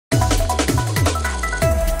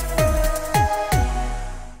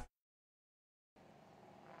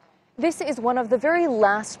This is one of the very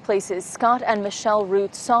last places Scott and Michelle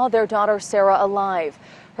Root saw their daughter Sarah alive.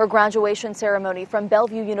 Her graduation ceremony from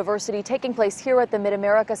Bellevue University taking place here at the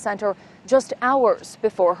Mid-America Center just hours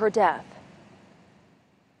before her death.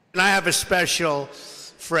 And I have a special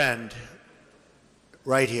friend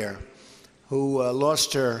right here who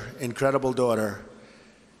lost her incredible daughter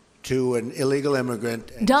to an illegal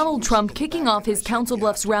immigrant. Donald Trump kicking off his Council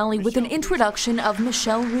Bluffs rally with an introduction of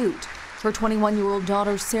Michelle Root. Her 21-year-old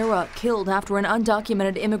daughter Sarah killed after an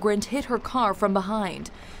undocumented immigrant hit her car from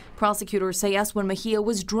behind. Prosecutors say Eswin Mejia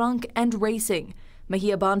was drunk and racing.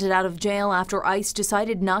 Mejia bonded out of jail after ICE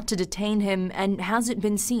decided not to detain him and hasn't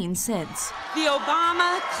been seen since. The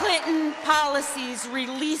Obama-Clinton policies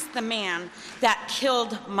released the man that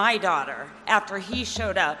killed my daughter after he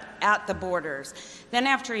showed up at the borders. Then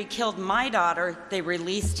after he killed my daughter, they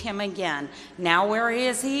released him again. Now where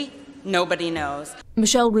is he? Nobody knows.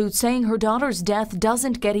 Michelle Root saying her daughter's death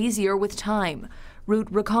doesn't get easier with time. Root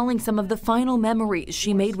recalling some of the final memories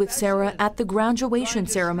she made with Sarah at the graduation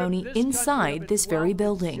ceremony inside this very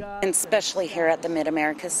building. And especially here at the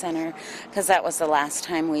Mid-America Center, because that was the last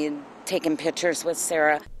time we had taken pictures with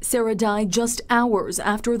Sarah. Sarah died just hours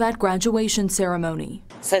after that graduation ceremony.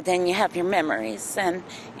 So then you have your memories and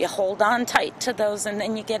you hold on tight to those, and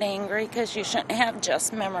then you get angry because you shouldn't have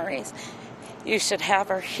just memories. You should have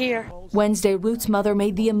her here. Wednesday, Root's mother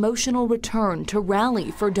made the emotional return to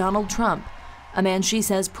rally for Donald Trump, a man she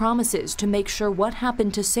says promises to make sure what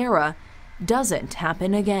happened to Sarah doesn't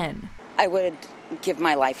happen again. I would give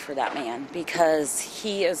my life for that man because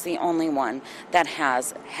he is the only one that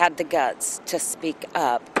has had the guts to speak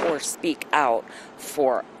up or speak out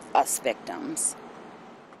for us victims.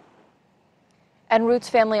 And Root's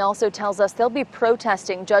family also tells us they'll be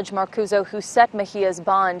protesting Judge Marcuso, who set Mejia's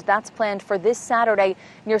bond. That's planned for this Saturday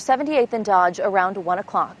near 78th and Dodge around 1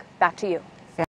 o'clock. Back to you.